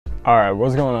Alright,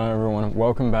 what's going on everyone?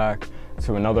 Welcome back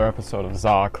to another episode of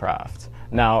Zacraft.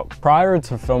 Now, prior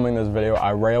to filming this video,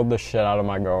 I railed the shit out of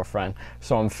my girlfriend,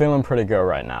 so I'm feeling pretty good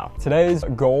right now. Today's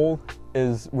goal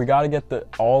is we gotta get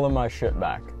all of my shit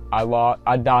back.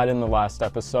 I died in the last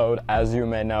episode, as you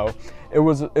may know. It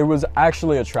was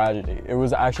actually a tragedy. It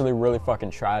was actually really fucking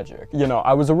tragic. You know,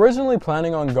 I was originally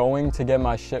planning on going to get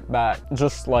my shit back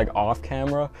just like off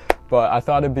camera, but I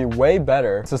thought it'd be way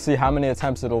better to see how many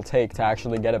attempts it'll take to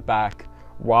actually get it back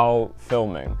while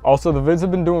filming. Also, the vids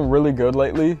have been doing really good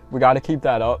lately. We got to keep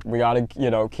that up. We got to, you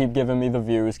know, keep giving me the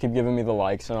views, keep giving me the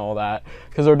likes and all that,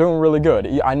 because they're doing really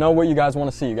good. I know what you guys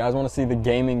want to see. You guys want to see the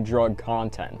gaming drug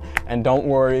content, and don't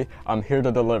worry, I'm here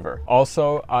to deliver.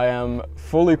 Also, I am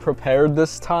fully prepared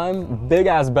this time. Big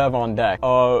ass bev on deck.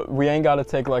 We ain't got to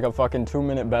take like a fucking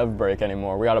 2-minute bev break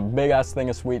anymore. We got a big ass thing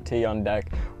of sweet tea on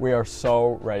deck. We are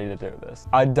so ready to do this.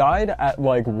 I died at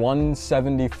like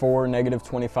 174,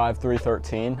 -25,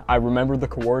 313. I remember the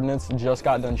coordinates, just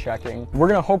got done checking. We're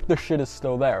gonna hope the shit is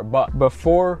still there, but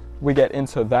before we get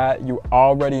into that, you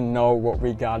already know what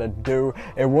we gotta do.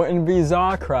 It wouldn't be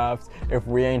Zacraft if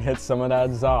we ain't hit some of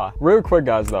that Za. Real quick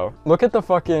guys though, look at the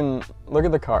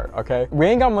cart, okay? We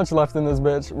ain't got much left in this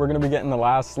bitch. We're gonna be getting the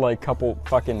last like couple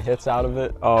fucking hits out of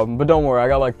it. But don't worry, I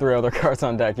got like 3 other carts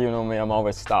on deck. You know me, I'm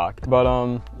always stocked. But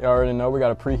you already know we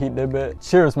gotta preheat this bit.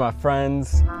 Cheers my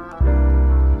friends.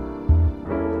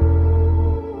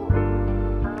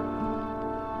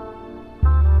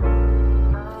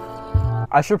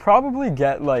 I should probably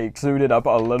get like suited up a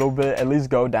little bit, at least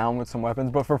go down with some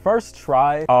weapons, but for first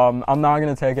try, I'm not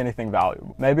gonna take anything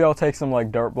valuable. Maybe I'll take some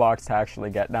like dirt blocks to actually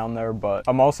get down there, but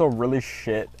I'm also really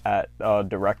shit at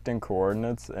directing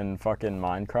coordinates in fucking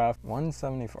Minecraft.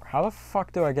 174, how the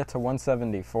fuck do I get to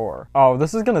 174? Oh,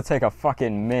 this is gonna take a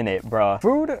fucking minute, bruh.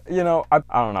 Food, you know, I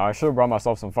don't know, I should have brought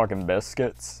myself some fucking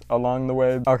biscuits along the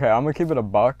way. Okay, I'm gonna keep it a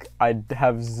buck. I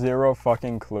have zero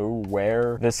fucking clue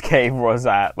where this cave was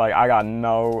at. Like, I got no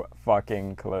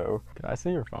fucking clue. Can I see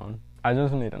your phone? I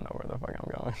just need to know where the fuck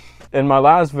I'm going. In my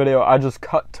last video, I just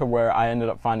cut to where I ended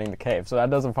up finding the cave, so that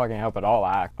doesn't fucking help at all.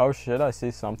 Oh shit, I see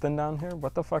something down here.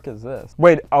 What the fuck is this?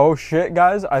 Wait, oh shit,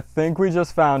 guys, I think we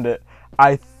just found it.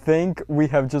 I think we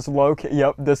have just located,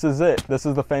 yep, this is it. This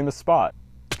is the famous spot.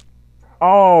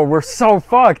 Oh, we're so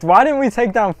fucked. Why didn't we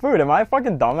take down food? Am I a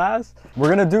fucking dumbass? We're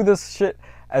gonna do this shit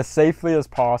as safely as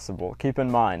possible, keep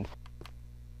in mind.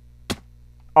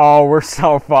 Oh, we're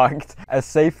so fucked. As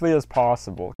safely as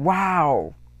possible.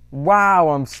 Wow. Wow,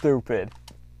 I'm stupid.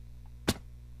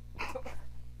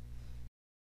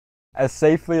 As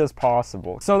safely as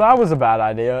possible. So that was a bad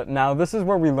idea. Now, this is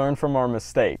where we learn from our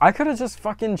mistake. I could have just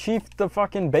fucking chiefed the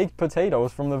fucking baked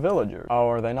potatoes from the villagers. Oh,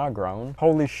 are they not grown?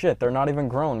 Holy shit, they're not even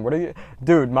grown. What are you...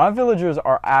 Dude, my villagers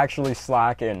are actually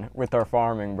slacking with their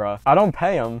farming, bruh. I don't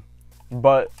pay them,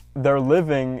 but they're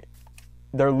living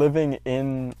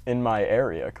in my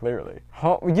area, clearly.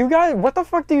 Huh? You guys, what the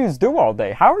fuck do you do all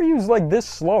day? How are you like this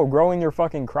slow growing your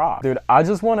fucking crop? Dude, I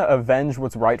just want to avenge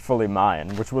what's rightfully mine,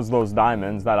 which was those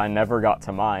diamonds that I never got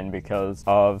to mine because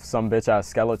of some bitch ass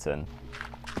skeleton.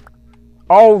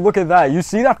 Oh, look at that. You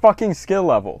see that fucking skill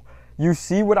level? You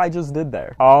see what I just did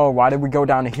there? Oh, why did we go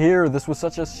down here? This was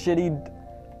such a shitty...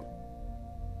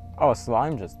 Oh,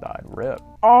 slime just died. RIP.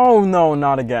 Oh, no,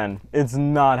 not again. It's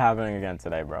not happening again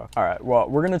today, bro. All right, well,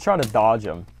 we're going to try to dodge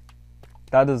him.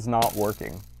 That is not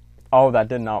working. Oh, that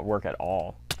did not work at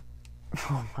all.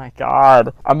 Oh, my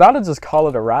God. I'm about to just call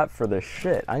it a wrap for this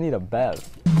shit. I need a bev.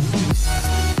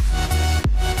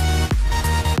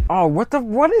 Oh,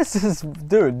 what is this?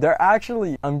 Dude, they're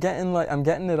actually, I'm getting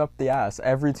it up the ass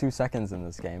every 2 seconds in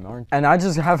this game, aren't you? And I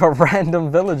just have a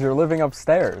random villager living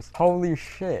upstairs. Holy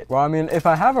shit. Well, I mean, if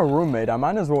I have a roommate, I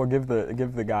might as well give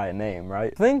the guy a name,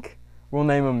 right? We'll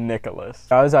name him Nicholas.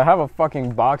 Guys, I have a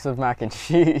fucking box of mac and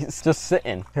cheese just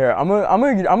sitting here. I'm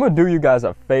gonna do you guys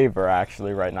a favor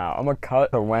actually right now. I'm gonna cut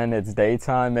to when it's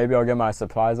daytime. Maybe I'll get my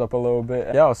supplies up a little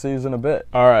bit. Yeah, I'll see you in a bit.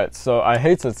 All right, so I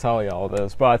hate to tell y'all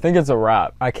this, but I think it's a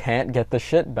wrap. I can't get the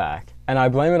shit back. And I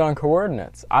blame it on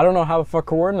coordinates. I don't know how the fuck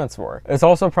coordinates work. It's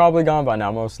also probably gone by now,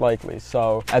 most likely.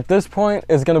 So at this point,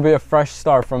 it's gonna be a fresh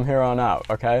start from here on out,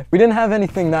 okay? We didn't have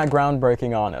anything that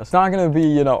groundbreaking on us. It's not gonna be,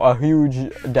 you know, a huge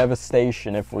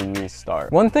devastation if we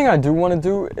restart. One thing I do wanna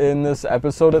do in this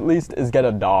episode at least is get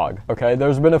a dog, okay?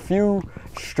 There's been a few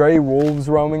stray wolves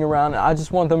roaming around, and I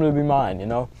just want them to be mine, you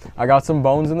know? I got some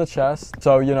bones in the chest,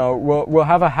 so, you know, we'll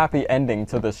have a happy ending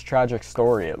to this tragic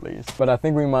story at least. But I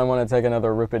think we might wanna take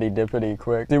another rippity-dippity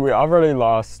quick. See, we already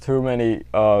lost too many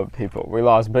people. We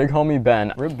lost Big Homie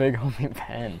Ben. Rip Big Homie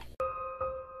Ben.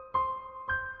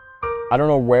 I don't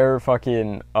know where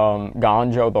fucking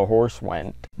Gonjo the horse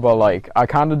went, but like I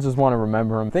kind of just want to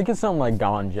remember him. I think it's something like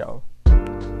Gonjo.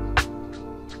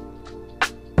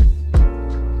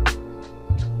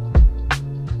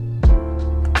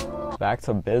 Back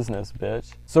to business,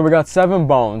 bitch. So we got 7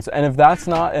 bones, and if that's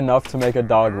not enough to make a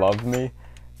dog love me,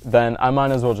 then I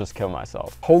might as well just kill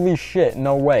myself. Holy shit,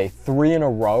 no way. 3 in a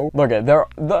row? Look at,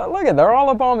 they're all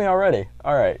up on me already.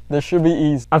 All right, this should be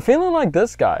easy. I'm feeling like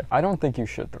this guy. I don't think you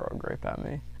should throw a grape at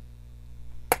me.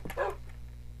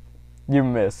 You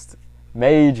missed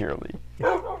majorly.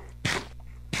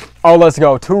 Oh, let's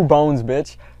go. 2 bones,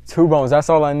 bitch. 2 bones, that's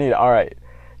all I need. All right,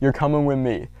 you're coming with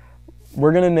me.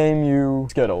 We're gonna name you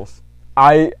Skittles.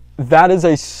 That is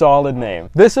a solid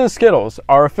name. This is Skittles,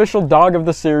 our official dog of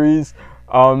the series.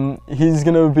 He's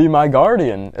gonna be my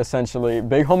guardian, essentially.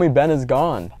 Big homie Ben is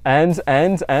gone. And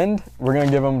we're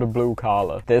gonna give him the blue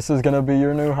collar. This is gonna be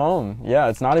your new home. Yeah,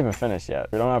 it's not even finished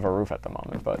yet. We don't have a roof at the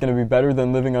moment, but it's gonna be better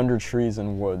than living under trees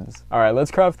and woods. All right,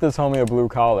 let's craft this homie a blue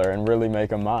collar and really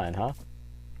make him mine, huh?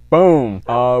 Boom.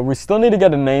 We still need to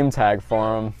get a name tag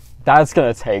for him. That's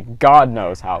gonna take God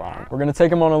knows how long. We're gonna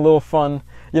take him on a little fun,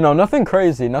 you know, nothing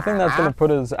crazy, nothing that's gonna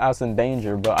put his ass in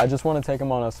danger, but I just want to take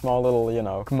him on a small little, you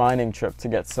know, mining trip to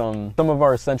get some of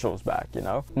our essentials back, you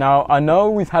know? Now, I know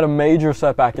we've had a major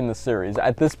setback in the series.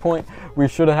 At this point, we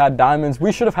should have had diamonds.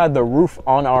 We should have had the roof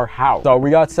on our house. So we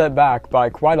got set back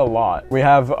by quite a lot. We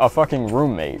have a fucking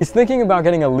roommate. He's thinking about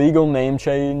getting a legal name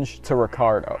change to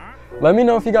Ricardo. Let me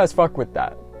know if you guys fuck with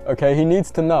that. Okay, he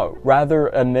needs to know. Rather,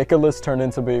 a Nicholas turned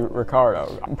into be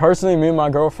Ricardo. Personally, me and my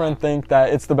girlfriend think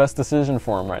that it's the best decision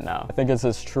for him right now. I think it's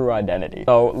his true identity.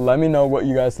 So let me know what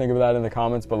you guys think of that in the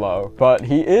comments below. But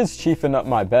he is chiefing up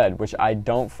my bed, which I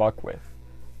don't fuck with.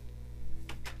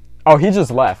 Oh, he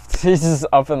just left. He's just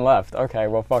up and left. Okay,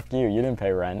 well, fuck you. You didn't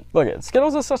pay rent. Look at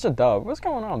Skittles is such a dub. What's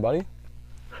going on, buddy?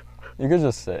 You could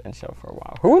just sit and chill for a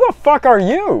while. Who the fuck are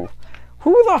you?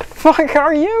 Who the fuck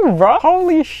are you, bro?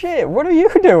 Holy shit, what are you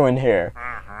doing here?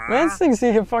 Man thinks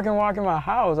he can fucking walk in my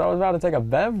house. I was about to take a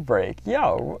bev break.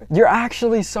 Yo, you're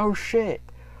actually so shit.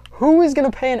 Who is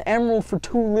gonna pay an emerald for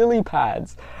 2 lily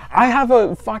pads? I have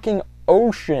a fucking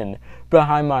ocean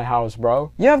behind my house,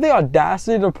 bro. You have the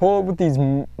audacity to pull up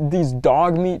with these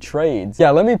dog meat trades.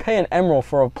 Yeah, let me pay an emerald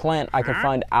for a plant I can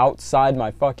find outside my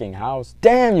fucking house.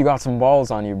 Damn, you got some balls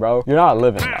on you, bro. You're not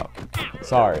living, though.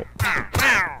 Sorry.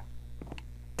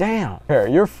 Damn. Here,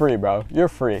 you're free, bro. You're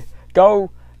free.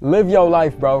 Go live your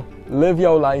life, bro. Live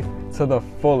your life to the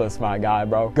fullest, my guy,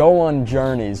 bro. Go on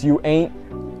journeys. You ain't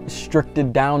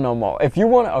restricted down no more. If you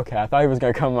want to, okay, I thought he was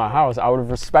going to come to my house. I would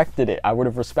have respected it. I would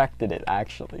have respected it,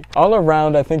 actually. All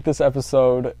around, I think this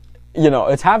episode, you know,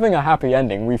 it's having a happy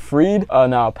ending. We freed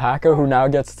an alpaca who now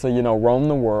gets to, you know, roam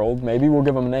the world. Maybe we'll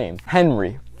give him a name.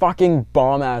 Henry. Fucking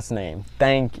bomb-ass name.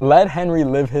 Thank you. Let Henry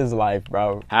live his life,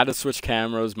 bro. Had to switch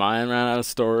cameras. Mine ran out of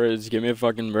storage. Give me a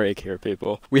fucking break here,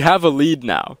 people. We have a lead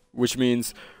now, which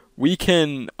means we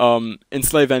can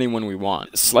enslave anyone we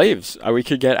want. Slaves. We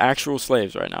could get actual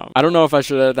slaves right now. I don't know if I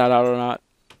should edit that out or not.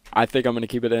 I think I'm going to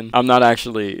keep it in. I'm not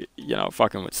actually, you know,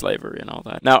 fucking with slavery and all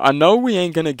that. Now, I know we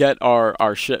ain't going to get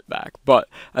our shit back, but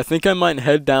I think I might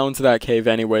head down to that cave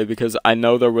anyway because I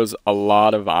know there was a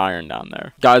lot of iron down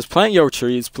there. Guys, plant your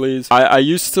trees, please. I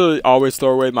used to always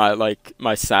throw away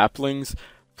my saplings.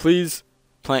 Please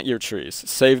plant your trees.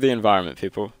 Save the environment,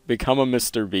 people. Become a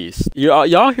Mr. Beast.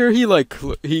 Y'all hear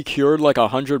he cured like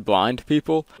 100 blind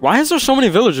people? Why is there so many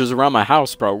villagers around my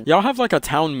house, bro? Y'all have like a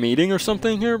town meeting or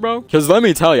something here, bro? Because let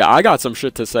me tell you, I got some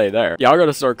shit to say there. Y'all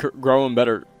gotta start growing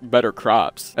better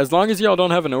crops. As long as y'all don't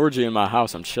have an orgy in my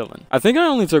house, I'm chilling. I think I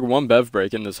only took 1 bev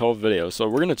break in this whole video, so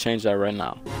we're gonna change that right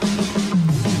now.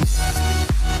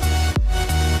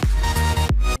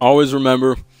 Always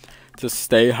remember to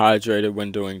stay hydrated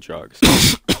when doing drugs.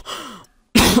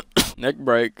 Neck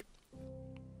break.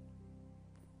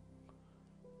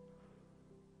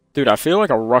 Dude, I feel like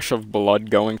a rush of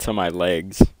blood going to my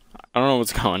legs. I don't know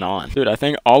what's going on. Dude, I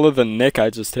think all of the nick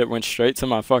I just hit went straight to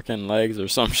my fucking legs or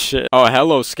some shit. Oh,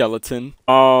 hello, skeleton.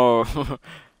 Oh,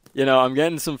 you know, I'm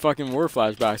getting some fucking war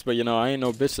flashbacks, but you know, I ain't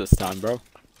no bitch this time, bro.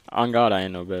 On God, I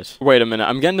ain't no bitch. Wait a minute,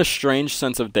 I'm getting a strange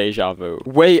sense of deja vu.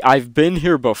 Wait, I've been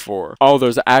here before. Oh,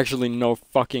 there's actually no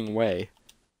fucking way.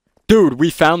 Dude, we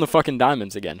found the fucking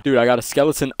diamonds again. Dude, I got a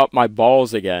skeleton up my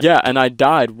balls again. Yeah, and I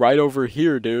died right over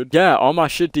here, dude. Yeah, all my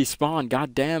shit despawned.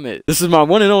 God damn it. This is my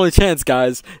one and only chance,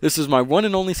 guys. This is my one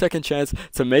and only second chance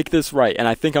to make this right, and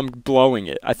I think I'm blowing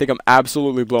it. I think I'm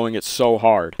absolutely blowing it so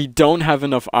hard. We don't have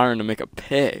enough iron to make a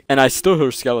pig, and I still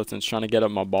hear skeletons trying to get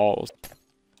up my balls.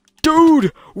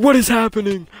 Dude, what is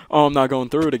happening? Oh, I'm not going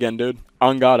through it again, dude.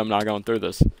 On God, I'm not going through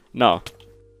this. No.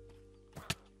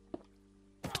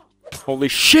 Holy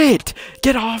shit!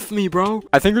 Get off me, bro!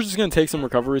 I think we're just gonna take some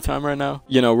recovery time right now.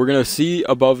 You know, we're gonna see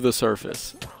above the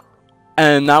surface.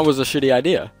 And that was a shitty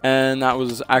idea. And that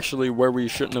was actually where we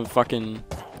shouldn't have fucking...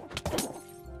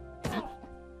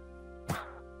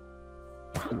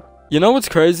 You know what's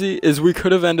crazy is we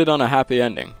could have ended on a happy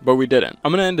ending, but we didn't.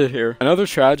 I'm gonna end it here. Another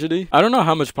tragedy. I don't know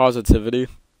how much positivity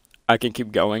I can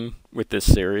keep going with this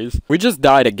series. We just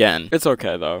died again. It's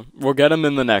okay though. We'll get him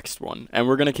in the next one, and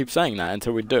we're gonna keep saying that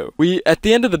until we do. At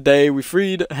the end of the day, we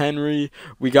freed Henry.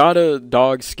 We got a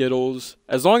dog, Skittles.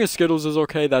 As long as Skittles is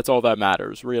okay, that's all that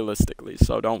matters, realistically.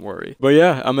 So don't worry. But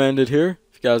yeah, I'm gonna end it here.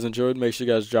 If you guys enjoyed, make sure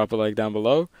you guys drop a like down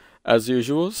below. As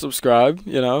usual, subscribe.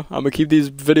 You know, I'm gonna keep these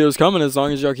videos coming as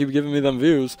long as y'all keep giving me them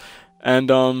views.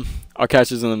 And I'll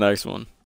catch you in the next one.